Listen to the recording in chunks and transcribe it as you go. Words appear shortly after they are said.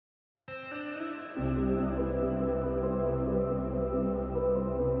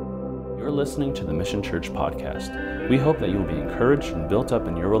for listening to the Mission Church podcast. We hope that you will be encouraged and built up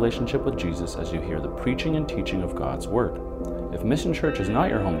in your relationship with Jesus as you hear the preaching and teaching of God's Word. If Mission Church is not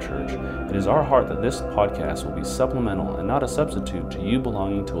your home church, it is our heart that this podcast will be supplemental and not a substitute to you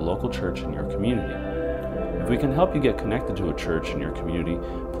belonging to a local church in your community. If we can help you get connected to a church in your community,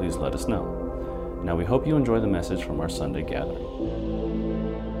 please let us know. Now we hope you enjoy the message from our Sunday gathering.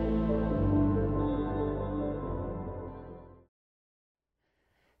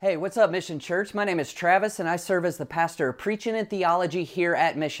 Hey, what's up, Mission Church? My name is Travis, and I serve as the pastor of preaching and theology here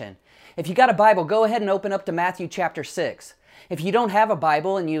at Mission. If you got a Bible, go ahead and open up to Matthew chapter 6. If you don't have a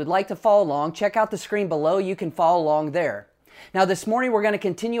Bible and you would like to follow along, check out the screen below. You can follow along there. Now, this morning we're going to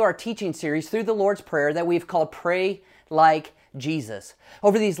continue our teaching series through the Lord's Prayer that we've called Pray Like Jesus.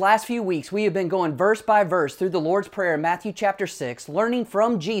 Over these last few weeks, we have been going verse by verse through the Lord's Prayer in Matthew chapter 6, learning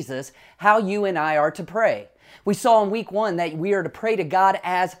from Jesus how you and I are to pray. We saw in week 1 that we are to pray to God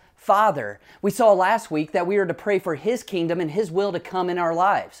as Father. We saw last week that we are to pray for His kingdom and His will to come in our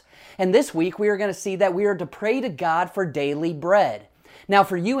lives. And this week we are going to see that we are to pray to God for daily bread. Now,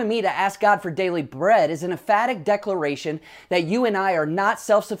 for you and me to ask God for daily bread is an emphatic declaration that you and I are not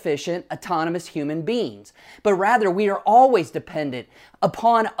self-sufficient, autonomous human beings, but rather we are always dependent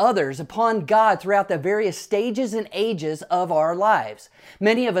upon others, upon God throughout the various stages and ages of our lives.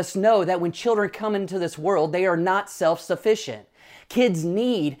 Many of us know that when children come into this world, they are not self-sufficient. Kids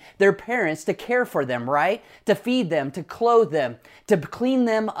need their parents to care for them, right? To feed them, to clothe them, to clean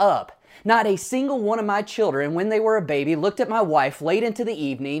them up. Not a single one of my children, when they were a baby, looked at my wife late into the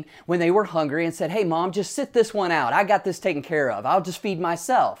evening when they were hungry and said, "Hey, Mom, just sit this one out. I got this taken care of. I'll just feed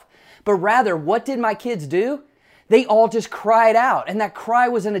myself." But rather, what did my kids do? They all just cried out, and that cry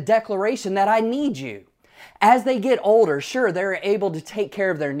was in a declaration that I need you. As they get older, sure, they're able to take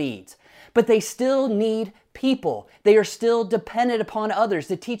care of their needs, but they still need people. They are still dependent upon others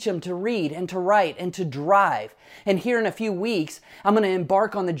to teach them to read and to write and to drive. And here in a few weeks, I'm going to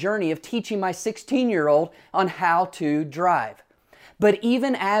embark on the journey of teaching my 16-year-old on how to drive. But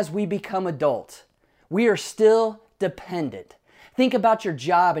even as we become adults, we are still dependent. Think about your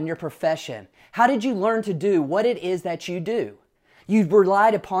job and your profession. How did you learn to do what it is that you do? You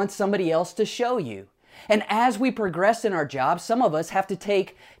relied upon somebody else to show you. And as we progress in our jobs, some of us have to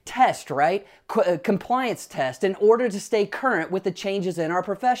take tests, right? Compliance tests in order to stay current with the changes in our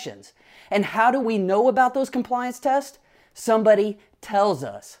professions. And how do we know about those compliance tests? Somebody tells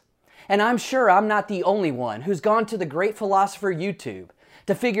us. And I'm sure I'm not the only one who's gone to the great philosopher YouTube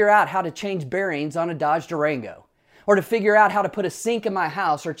to figure out how to change bearings on a Dodge Durango, or to figure out how to put a sink in my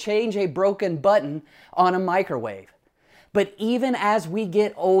house or change a broken button on a microwave. But even as we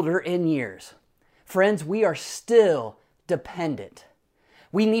get older in years, friends, we are still dependent.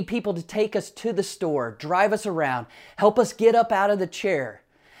 We need people to take us to the store, drive us around, help us get up out of the chair.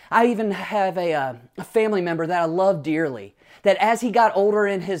 I even have a family member that I love dearly, that as he got older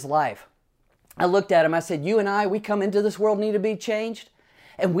in his life, I looked at him, I said, "You and I, we come into this world need to be changed,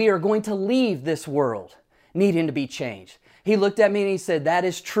 and we are going to leave this world needing to be changed." He looked at me and he said, "That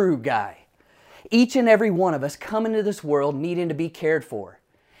is true, Guy. Each and every one of us come into this world needing to be cared for.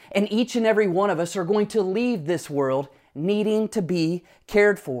 And each and every one of us are going to leave this world needing to be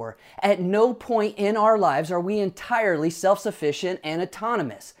cared for. At no point in our lives are we entirely self-sufficient and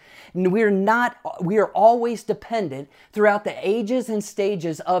autonomous. We are always dependent throughout the ages and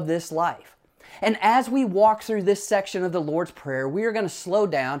stages of this life. And as we walk through this section of the Lord's Prayer, we are going to slow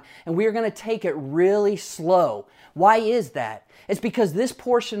down and we are going to take it really slow. Why is that? It's because this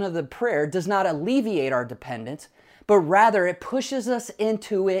portion of the prayer does not alleviate our dependence, but rather it pushes us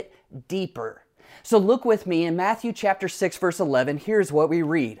into it deeper. So look with me in Matthew chapter 6, verse 11. Here's what we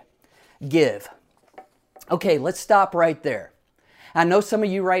read. Give. Okay, let's stop right there. I know some of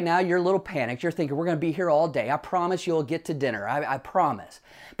you right now, you're a little panicked. You're thinking, we're going to be here all day. I promise you'll get to dinner. I promise.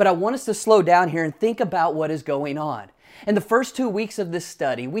 But I want us to slow down here and think about what is going on. In the first 2 weeks of this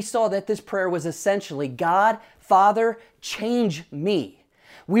study, we saw that this prayer was essentially, God, Father, change me.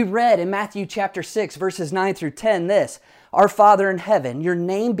 We read in Matthew chapter 6, verses 9 through 10 this, "Our Father in heaven, your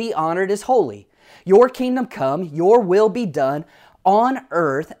name be honored as holy. Your kingdom come, your will be done on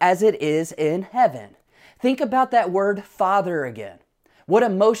earth as it is in heaven." Think about that word Father again. What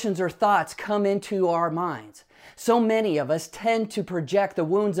emotions or thoughts come into our minds? So many of us tend to project the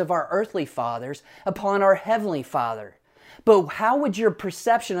wounds of our earthly fathers upon our heavenly Father. But how would your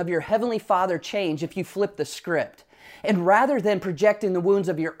perception of your heavenly Father change if you flip the script? And rather than projecting the wounds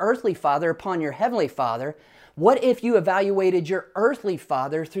of your earthly father upon your heavenly Father, what if you evaluated your earthly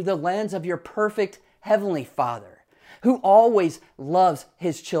father through the lens of your perfect heavenly Father? who always loves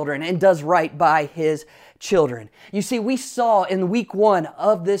His children and does right by His children. You see, we saw in week 1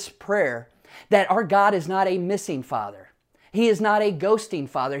 of this prayer that our God is not a missing Father. He is not a ghosting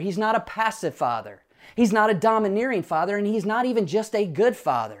Father. He's not a passive Father. He's not a domineering Father, and He's not even just a good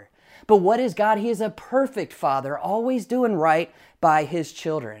Father. But what is God? He is a perfect Father, always doing right by His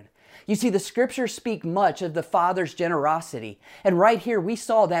children. You see, the Scriptures speak much of the Father's generosity. And right here we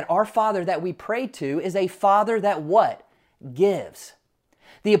saw that our Father that we pray to is a Father that what? Gives.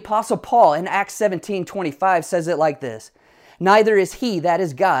 The Apostle Paul in Acts 17:25 says it like this, "Neither is He, that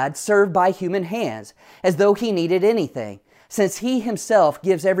is God, served by human hands, as though He needed anything, since He Himself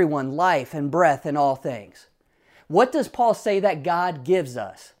gives everyone life and breath in all things." What does Paul say that God gives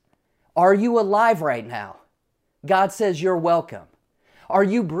us? Are you alive right now? God says you're welcome. Are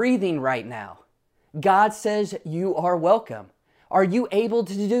you breathing right now? God says you are welcome. Are you able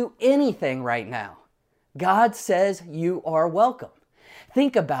to do anything right now? God says you are welcome.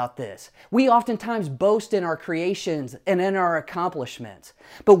 Think about this. We oftentimes boast in our creations and in our accomplishments.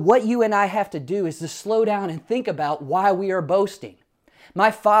 But what you and I have to do is to slow down and think about why we are boasting. My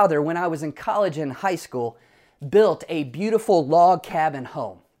father, when I was in college and high school, built a beautiful log cabin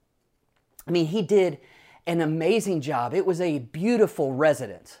home. I mean, he did an amazing job. It was a beautiful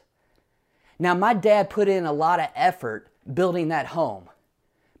residence. Now, my dad put in a lot of effort building that home.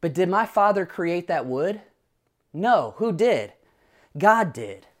 But did my father create that wood? No. Who did? God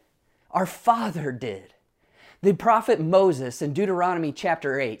did. Our Father did. The prophet Moses in Deuteronomy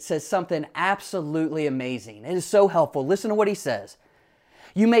chapter 8 says something absolutely amazing. It is so helpful. Listen to what he says.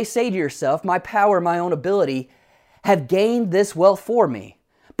 "You may say to yourself, my power, my own ability have gained this wealth for me.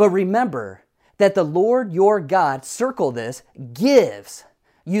 But remember that the Lord your God," circle this, "gives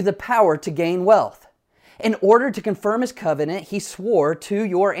you the power to gain wealth. In order to confirm His covenant, He swore to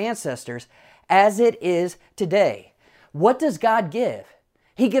your ancestors as it is today." What does God give?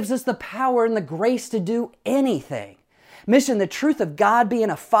 He gives us the power and the grace to do anything. Mission, the truth of God being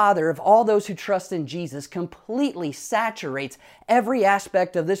a Father of all those who trust in Jesus completely saturates every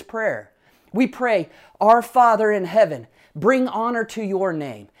aspect of this prayer. We pray, "Our Father in heaven, bring honor to your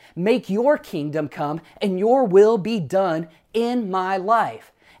name. Make your kingdom come and your will be done in my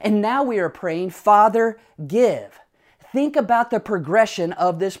life." And now we are praying, "Father, give." Think about the progression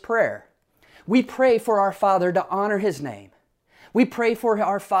of this prayer. We pray for our Father to honor His name. We pray for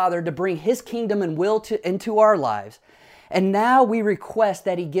our Father to bring His kingdom and will into our lives. And now we request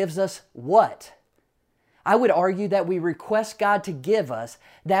that He gives us what? I would argue that we request God to give us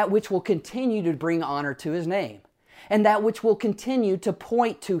that which will continue to bring honor to His name, and that which will continue to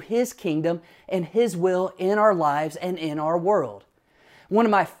point to His kingdom and His will in our lives and in our world. One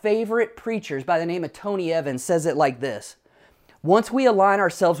of my favorite preachers by the name of Tony Evans says it like this: "Once we align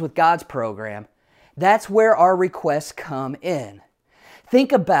ourselves with God's program, that's where our requests come in."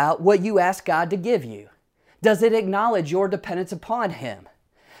 Think about what you ask God to give you. Does it acknowledge your dependence upon Him?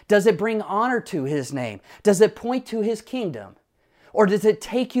 Does it bring honor to His name? Does it point to His kingdom? Or does it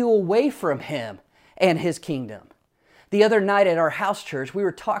take you away from Him and His kingdom? The other night at our house church, we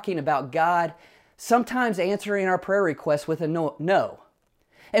were talking about God sometimes answering our prayer requests with a no.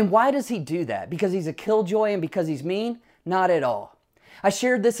 And why does He do that? Because He's a killjoy and because He's mean? Not at all. I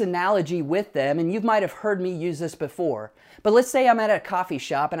shared this analogy with them, and you might have heard me use this before. But let's say I'm at a coffee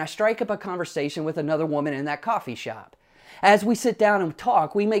shop and I strike up a conversation with another woman in that coffee shop. As we sit down and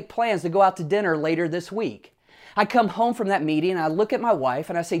talk, we make plans to go out to dinner later this week. I come home from that meeting and I look at my wife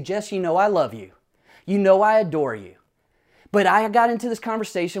and I say, "Jess, you know I love you. You know I adore you. But I got into this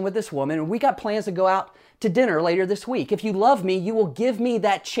conversation with this woman and we got plans to go out to dinner later this week. If you love me, you will give me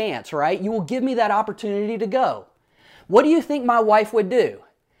that chance, right? You will give me that opportunity to go." What do you think my wife would do?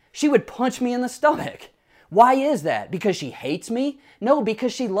 She would punch me in the stomach. Why is that? Because she hates me? No,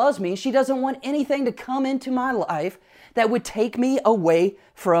 because she loves me. She doesn't want anything to come into my life that would take me away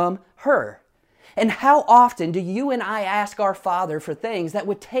from her. And how often do you and I ask our Father for things that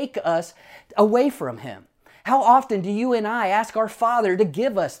would take us away from Him? How often do you and I ask our Father to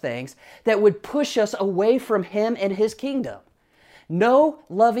give us things that would push us away from Him and His kingdom? No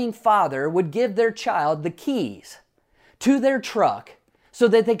loving father would give their child the keys to their truck so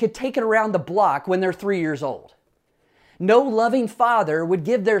that they could take it around the block when they're 3 years old. No loving father would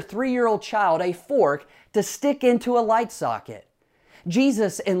give their 3-year-old child a fork to stick into a light socket.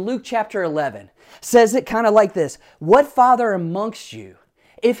 Jesus in Luke chapter 11 says it kind of like this: "What father amongst you,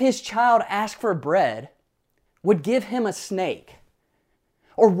 if his child asked for bread, would give him a snake?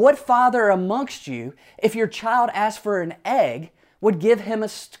 Or what father amongst you, if your child asked for an egg, would give him a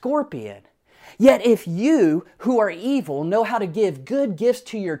scorpion? Yet if you, who are evil, know how to give good gifts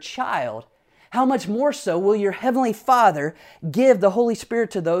to your child, how much more so will your Heavenly Father give the Holy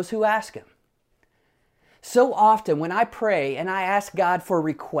Spirit to those who ask Him? So often when I pray and I ask God for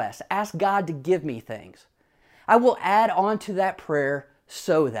requests, ask God to give me things, I will add on to that prayer,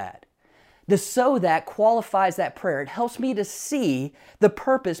 so that. The so that qualifies that prayer. It helps me to see the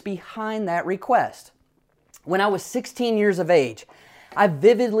purpose behind that request. When I was 16 years of age, I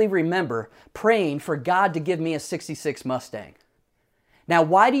vividly remember praying for God to give me a 66 Mustang. Now,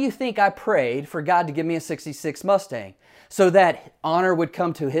 why do you think I prayed for God to give me a 66 Mustang? So that honor would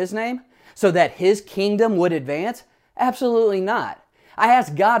come to His name? So that His kingdom would advance? Absolutely not. I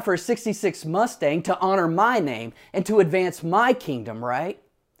asked God for a 66 Mustang to honor my name and to advance my kingdom, right?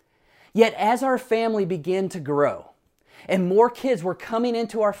 Yet as our family began to grow and more kids were coming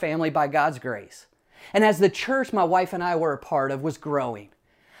into our family by God's grace, and as the church my wife and I were a part of was growing,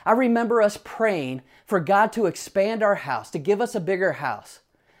 I remember us praying for God to expand our house, to give us a bigger house,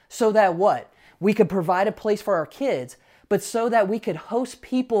 so that what? We could provide a place for our kids, but so that we could host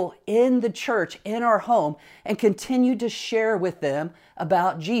people in the church, in our home, and continue to share with them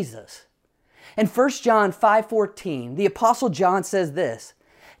about Jesus. In 1 John 5:14, the Apostle John says this,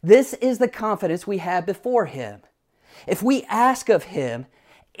 "This is the confidence we have before Him. If we ask of Him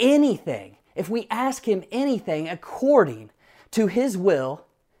anything, according to His will,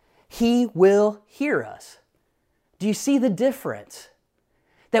 He will hear us." Do you see the difference?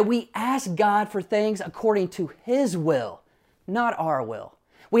 That we ask God for things according to His will, not our will.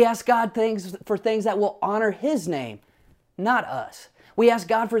 We ask God for things that will honor His name, not us. We ask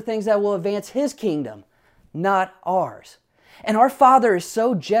God for things that will advance His kingdom, not ours. And our Father is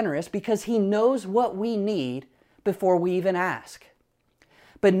so generous because He knows what we need before we even ask.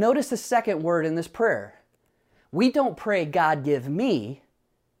 But notice the second word in this prayer. We don't pray, "God, give me."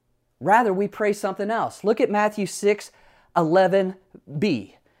 Rather, we pray something else. Look at Matthew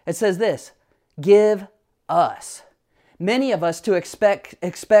 6:11b. It says this, "Give us." Many of us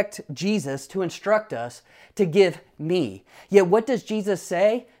expect Jesus to instruct us to give me. Yet what does Jesus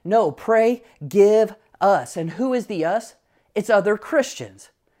say? No, pray, give us. And who is the us? It's other Christians.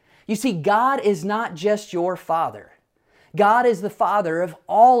 You see, God is not just your Father. God is the Father of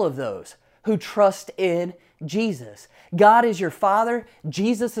all of those who trust in Jesus. God is your Father.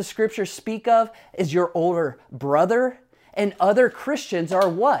 Jesus, the Scriptures speak of, is your older brother. And other Christians are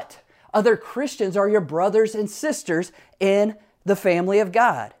what? Other Christians are your brothers and sisters in the family of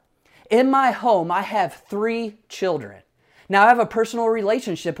God. In my home, I have 3 children. Now, I have a personal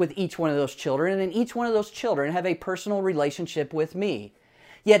relationship with each one of those children, and each one of those children have a personal relationship with me.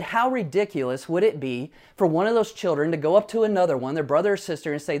 Yet how ridiculous would it be for one of those children to go up to another one, their brother or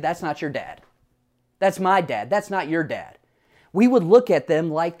sister, and say, "That's not your dad. That's my dad. That's not your dad." We would look at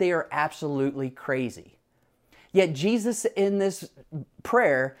them like they are absolutely crazy. Yet Jesus in this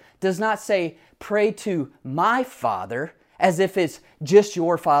prayer does not say, "Pray to my Father," as if it's just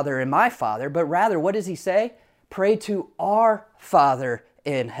your Father and my Father, but rather, what does He say? Pray to our Father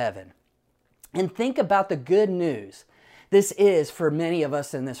in heaven. And think about the good news this is for many of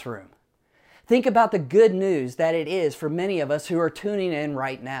us in this room. Think about the good news that it is for many of us who are tuning in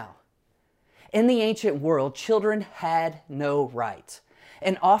right now. In the ancient world, children had no rights,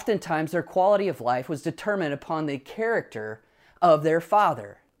 and oftentimes their quality of life was determined upon the character of their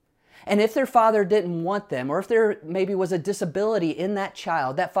father. And if their father didn't want them, or if there maybe was a disability in that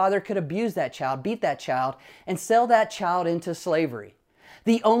child, that father could abuse that child, beat that child, and sell that child into slavery.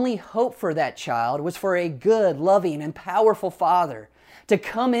 The only hope for that child was for a good, loving, and powerful father to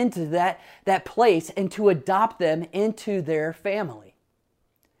come into that place and to adopt them into their family.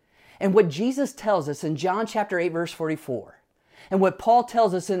 And what Jesus tells us in John chapter 8, verse 44, and what Paul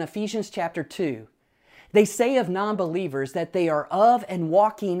tells us in Ephesians chapter 2, they say of non-believers that they are of and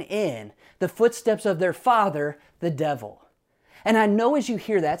walking in the footsteps of their father, the devil. And I know as you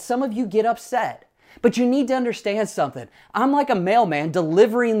hear that, some of you get upset. But you need to understand something. I'm like a mailman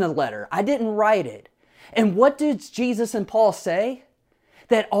delivering the letter. I didn't write it. And what did Jesus and Paul say?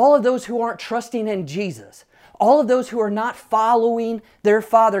 That all of those who aren't trusting in Jesus, all of those who are not following their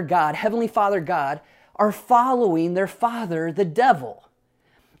Father God, Heavenly Father God, are following their father, the devil.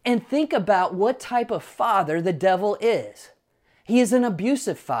 And think about what type of father the devil is. He is an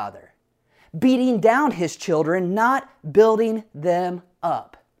abusive father, beating down his children, not building them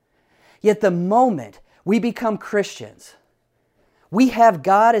up. Yet the moment we become Christians, we have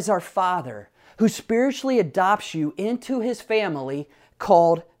God as our Father who spiritually adopts you into His family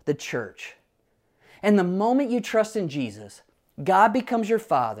called the church. And the moment you trust in Jesus, God becomes your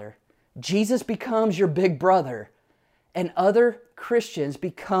Father, Jesus becomes your big brother, and other Christians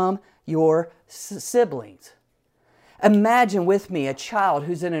become your siblings. Imagine with me a child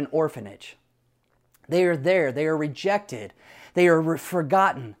who's in an orphanage. They are there. They are rejected. They are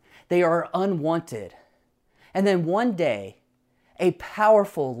forgotten. They are unwanted. And then one day, a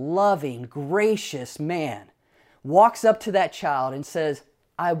powerful, loving, gracious man walks up to that child and says,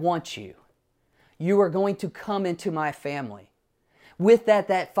 I want you. You are going to come into my family. With that,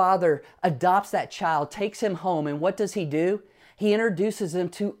 that father adopts that child, takes him home, and what does he do? He introduces him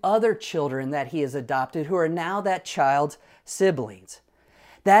to other children that he has adopted who are now that child's siblings.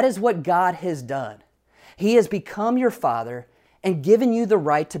 That is what God has done. He has become your father and given you the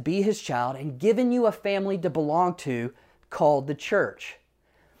right to be his child and given you a family to belong to called the church.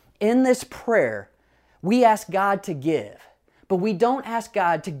 In this prayer, we ask God to give, but we don't ask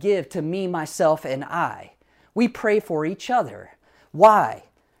God to give to me, myself, and I. We pray for each other. Why?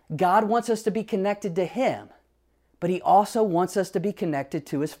 God wants us to be connected to him, but he also wants us to be connected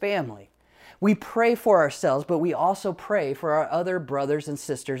to his family. We pray for ourselves, but we also pray for our other brothers and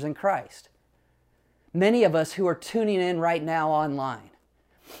sisters in Christ. Many of us who are tuning in right now online,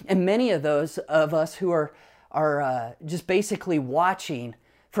 and many of those of us who are just basically watching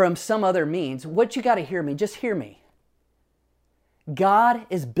from some other means, what you got to hear me, just hear me. God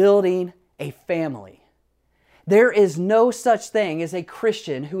is building a family. There is no such thing as a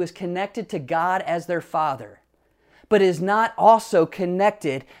Christian who is connected to God as their father, but is not also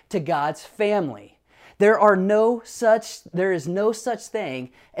connected to God's family. There is no such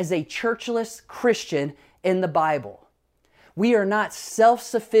thing as a churchless Christian in the Bible. We are not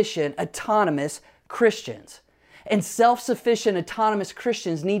self-sufficient, autonomous Christians. And self-sufficient, autonomous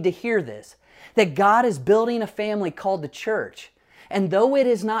Christians need to hear this, that God is building a family called the church. And though it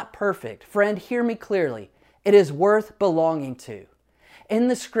is not perfect, friend, hear me clearly, it is worth belonging to. In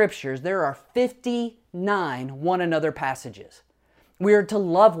the scriptures, there are 59 one another passages. We are to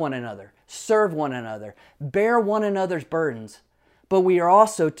love one another, serve one another, bear one another's burdens, but we are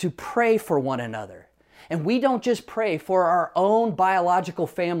also to pray for one another. And we don't just pray for our own biological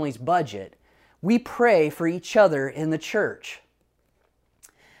family's budget. We pray for each other in the church.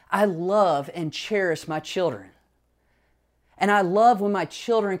 I love and cherish my children. And I love when my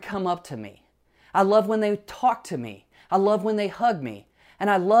children come up to me. I love when they talk to me. I love when they hug me. And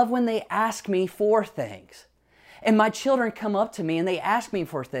I love when they ask me for things. And my children come up to me and they ask me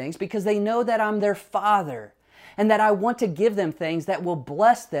for things because they know that I'm their father and that I want to give them things that will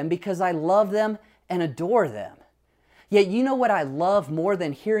bless them because I love them and adore them. Yet you know what I love more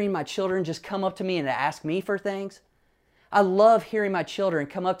than hearing my children just come up to me and ask me for things? I love hearing my children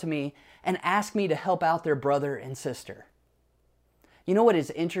come up to me and ask me to help out their brother and sister. You know what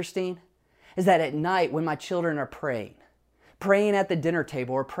is interesting? Is that at night when my children are praying at the dinner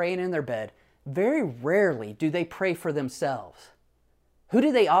table or praying in their bed, very rarely do they pray for themselves. Who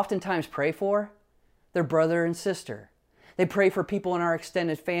do they oftentimes pray for? Their brother and sister. They pray for people in our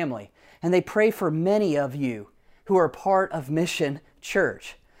extended family, and they pray for many of you who are part of Mission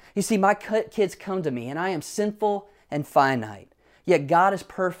Church. You see, my kids come to me, and I am sinful and finite, yet God is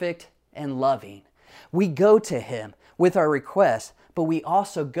perfect and loving. We go to him with our requests, but we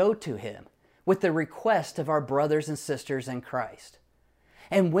also go to him with the request of our brothers and sisters in Christ.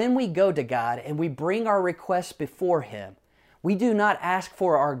 And when we go to God and we bring our requests before him, we do not ask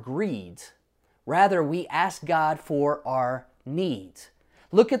for our greeds. Rather, we ask God for our needs.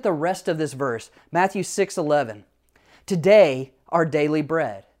 Look at the rest of this verse, Matthew 6:11. Today, our daily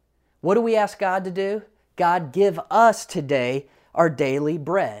bread. What do we ask God to do? God, give us today our daily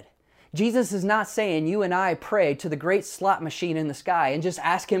bread. Jesus is not saying you and I pray to the great slot machine in the sky and just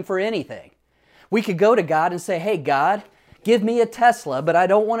ask him for anything. We could go to God and say, hey, God, give me a Tesla, but I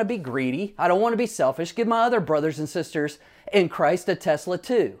don't want to be greedy. I don't want to be selfish. Give my other brothers and sisters in Christ a Tesla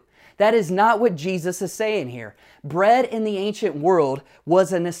too. That is not what Jesus is saying here. Bread in the ancient world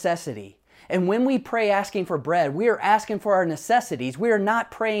was a necessity. And when we pray asking for bread, we are asking for our necessities. We are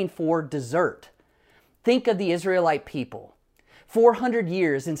not praying for dessert. Think of the Israelite people. 400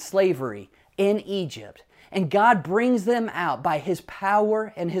 years in slavery in Egypt. And God brings them out by his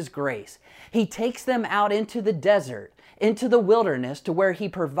power and his grace. He takes them out into the desert, into the wilderness, to where he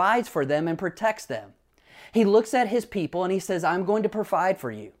provides for them and protects them. He looks at his people and he says, I'm going to provide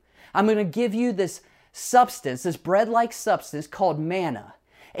for you. I'm going to give you this substance, this bread-like substance called manna.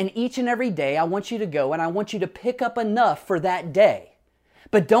 And each and every day I want you to go and I want you to pick up enough for that day.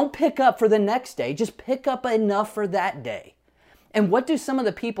 But don't pick up for the next day. Just pick up enough for that day. And what do some of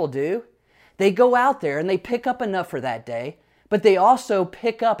the people do? They go out there and they pick up enough for that day, but they also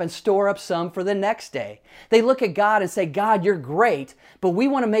pick up and store up some for the next day. They look at God and say, God, you're great, but we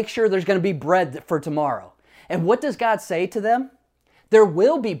want to make sure there's going to be bread for tomorrow. And what does God say to them? There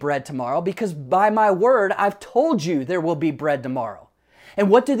will be bread tomorrow because by my word, I've told you there will be bread tomorrow. And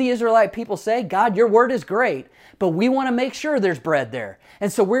what do the Israelite people say? God, your word is great, but we want to make sure there's bread there.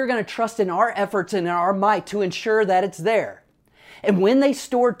 And so we're going to trust in our efforts and in our might to ensure that it's there. And when they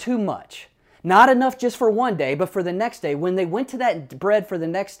stored too much, not enough just for one day, but for the next day, when they went to that bread for the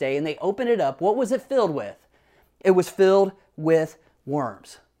next day and they opened it up, what was it filled with? It was filled with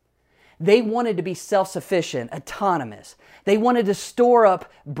worms. They wanted to be self-sufficient, autonomous. They wanted to store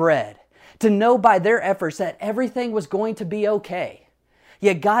up bread, to know by their efforts that everything was going to be okay.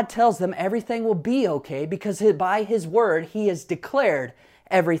 Yet God tells them everything will be okay because by His word, He has declared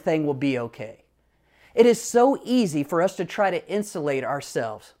everything will be okay. It is so easy for us to try to insulate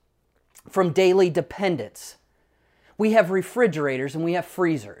ourselves from daily dependence. We have refrigerators and we have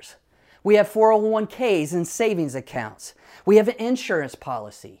freezers. We have 401ks and savings accounts. We have insurance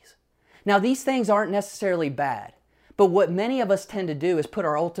policies. Now, these things aren't necessarily bad, but what many of us tend to do is put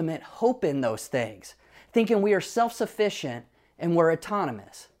our ultimate hope in those things, thinking we are self-sufficient and we're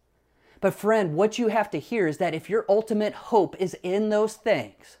autonomous. But friend, what you have to hear is that if your ultimate hope is in those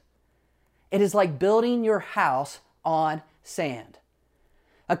things, it is like building your house on sand.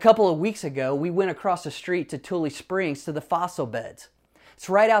 A couple of weeks ago, we went across the street to Tule Springs to the fossil beds. It's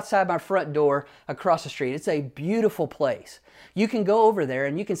right outside my front door across the street. It's a beautiful place. You can go over there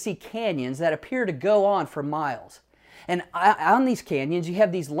and you can see canyons that appear to go on for miles. And on these canyons, you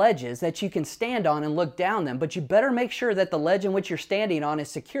have these ledges that you can stand on and look down them, but you better make sure that the ledge in which you're standing on is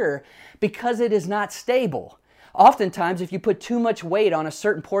secure because it is not stable. Oftentimes, if you put too much weight on a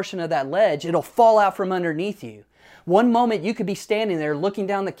certain portion of that ledge, it'll fall out from underneath you. One moment you could be standing there looking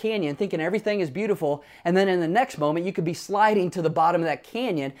down the canyon thinking everything is beautiful, and then in the next moment you could be sliding to the bottom of that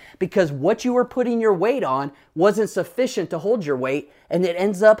canyon because what you were putting your weight on wasn't sufficient to hold your weight, and it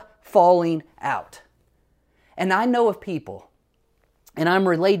ends up falling out. And I know of people, and I'm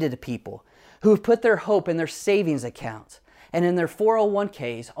related to people, who have put their hope in their savings accounts and in their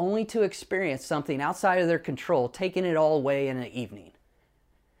 401ks only to experience something outside of their control, taking it all away in an evening.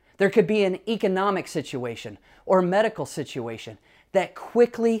 There could be an economic situation or a medical situation that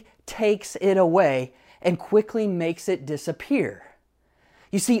quickly takes it away and quickly makes it disappear.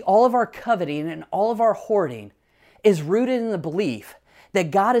 You see, all of our coveting and all of our hoarding is rooted in the belief that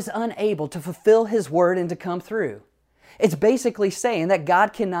God is unable to fulfill His word and to come through. It's basically saying that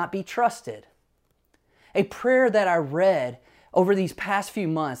God cannot be trusted. A prayer that I read over these past few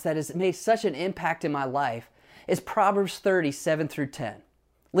months that has made such an impact in my life is Proverbs 30, 7 through 10.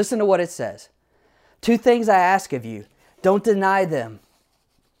 Listen to what it says. 2 things I ask of you. Don't deny them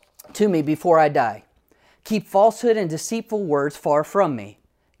to me before I die. Keep falsehood and deceitful words far from me.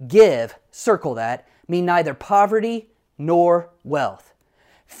 Give, circle that, me neither poverty nor wealth.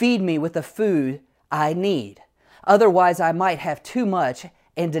 Feed me with the food I need. Otherwise I might have too much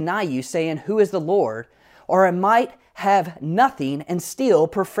and deny you, saying, who is the Lord? Or I might have nothing and still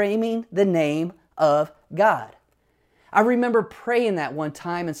profaning the name of God. I remember praying that one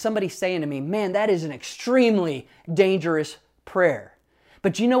time and somebody saying to me, man, that is an extremely dangerous prayer.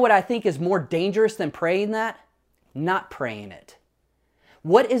 But you know what I think is more dangerous than praying that? Not praying it.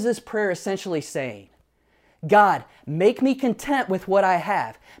 What is this prayer essentially saying? God, make me content with what I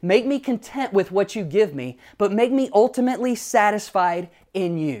have. Make me content with what you give me, but make me ultimately satisfied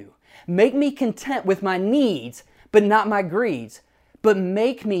in you. Make me content with my needs, but not my greeds. But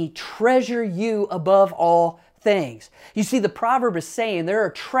make me treasure you above all things. You see, the proverb is saying there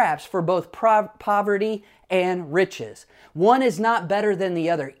are traps for both poverty and riches. One is not better than the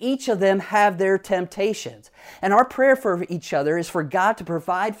other. Each of them have their temptations. And our prayer for each other is for God to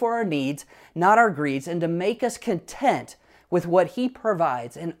provide for our needs, not our greeds, and to make us content with what He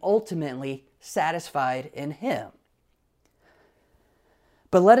provides and ultimately satisfied in Him.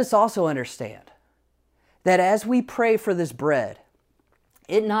 But let us also understand that as we pray for this bread,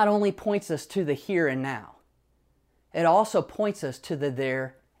 it not only points us to the here and now, it also points us to the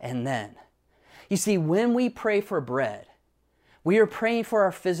there and then. You see, when we pray for bread, we are praying for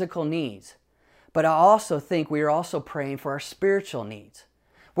our physical needs, but I also think we are also praying for our spiritual needs.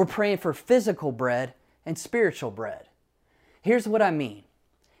 We're praying for physical bread and spiritual bread. Here's what I mean.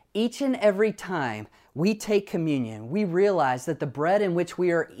 Each and every time we take communion, we realize that the bread in which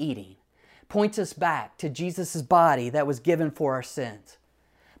we are eating points us back to Jesus' body that was given for our sins.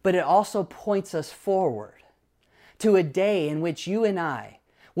 But it also points us forward to a day in which you and I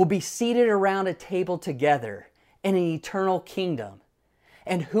will be seated around a table together in an eternal kingdom.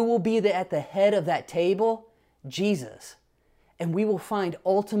 And who will be at the head of that table? Jesus. And we will find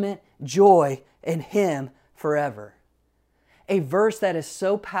ultimate joy in Him forever. A verse that is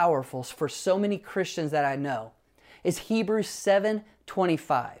so powerful for so many Christians that I know is Hebrews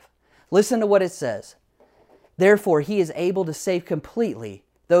 7:25. Listen to what it says. Therefore, He is able to save completely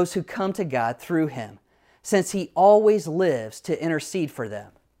those who come to God through Him, since He always lives to intercede for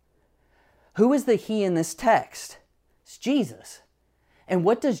them. Who is the He in this text? It's Jesus. And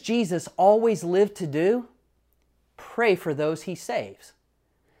what does Jesus always live to do? Pray for those He saves.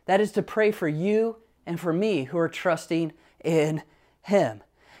 That is to pray for you and for me who are trusting in Him.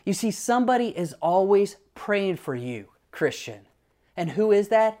 You see, somebody is always praying for you, Christian. And who is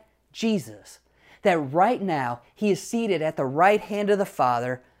that? Jesus. That right now He is seated at the right hand of the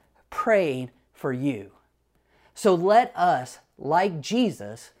Father praying for you. So let us, like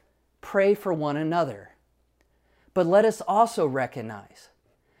Jesus, pray for one another. But let us also recognize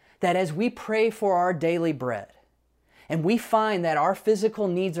that as we pray for our daily bread, and we find that our physical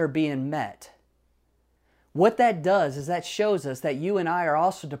needs are being met, what that does is that shows us that you and I are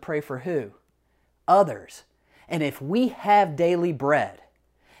also to pray for who? Others. And if we have daily bread,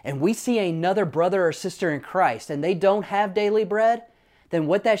 and we see another brother or sister in Christ, and they don't have daily bread, then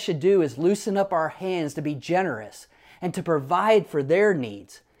what that should do is loosen up our hands to be generous and to provide for their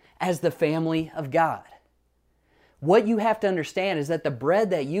needs as the family of God. What you have to understand is that the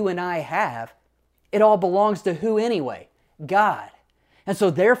bread that you and I have, it all belongs to who anyway? God. And so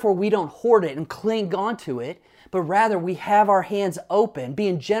therefore we don't hoard it and cling onto it, but rather we have our hands open,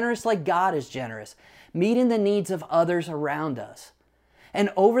 being generous like God is generous, meeting the needs of others around us. And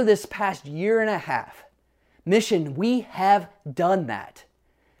over this past year and a half, Mission, we have done that.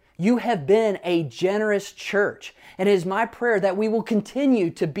 You have been a generous church, and it is my prayer that we will continue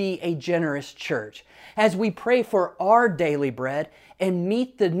to be a generous church as we pray for our daily bread and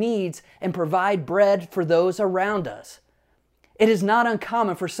meet the needs and provide bread for those around us. It is not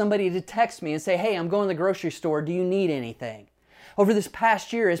uncommon for somebody to text me and say, hey, I'm going to the grocery store. Do you need anything? Over this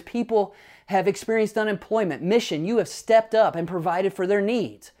past year, as people have experienced unemployment, Mission, you have stepped up and provided for their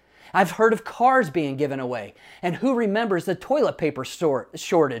needs. I've heard of cars being given away. And who remembers the toilet paper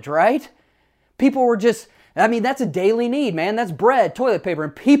shortage, right? People were just, that's a daily need, man. That's bread, toilet paper.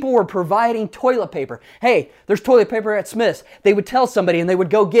 And people were providing toilet paper. Hey, there's toilet paper at Smith's. They would tell somebody and they would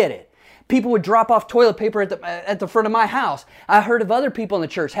go get it. People would drop off toilet paper at the front of my house. I heard of other people in the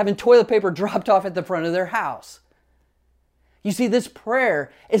church having toilet paper dropped off at the front of their house. You see, this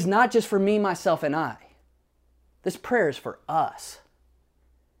prayer is not just for me, myself, and I. This prayer is for us.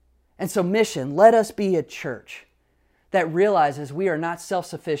 And so, Mission, let us be a church that realizes we are not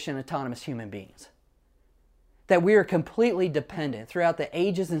self-sufficient, autonomous human beings. That we are completely dependent throughout the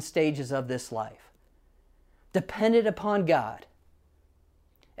ages and stages of this life. Dependent upon God.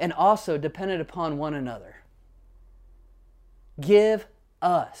 And also dependent upon one another. Give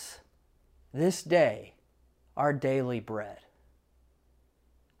us this day our daily bread.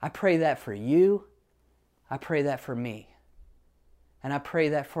 I pray that for you. I pray that for me. And I pray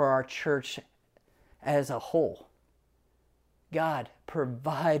that for our church as a whole. God,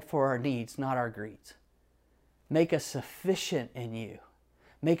 provide for our needs, not our greeds. Make us sufficient in you.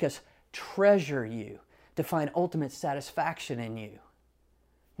 Make us treasure you to find ultimate satisfaction in you,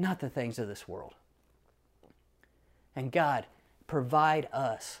 not the things of this world. And God, provide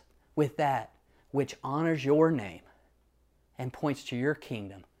us with that which honors your name and points to your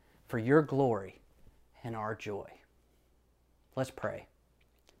kingdom for your glory and our joy. Let's pray.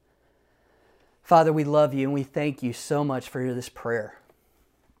 Father, we love you and we thank you so much for this prayer.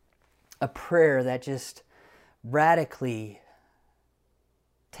 A prayer that just radically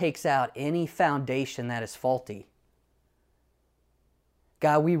takes out any foundation that is faulty.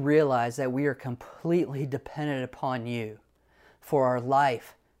 God, we realize that we are completely dependent upon you for our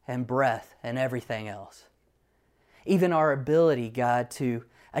life and breath and everything else. Even our ability, God, to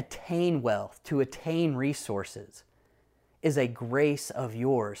attain wealth, to attain resources, is a grace of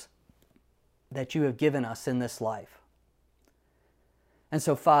yours that you have given us in this life. And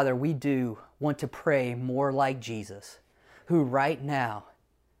so, Father, we do want to pray more like Jesus, who right now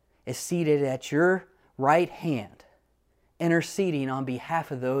is seated at your right hand, interceding on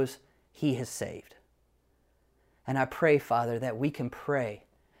behalf of those he has saved. And I pray, Father, that we can pray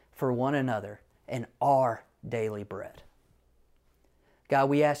for one another in our daily bread. God,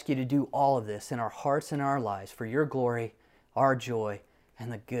 we ask you to do all of this in our hearts and our lives for your glory, our joy,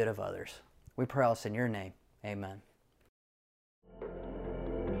 and the good of others. We pray all this in your name. Amen.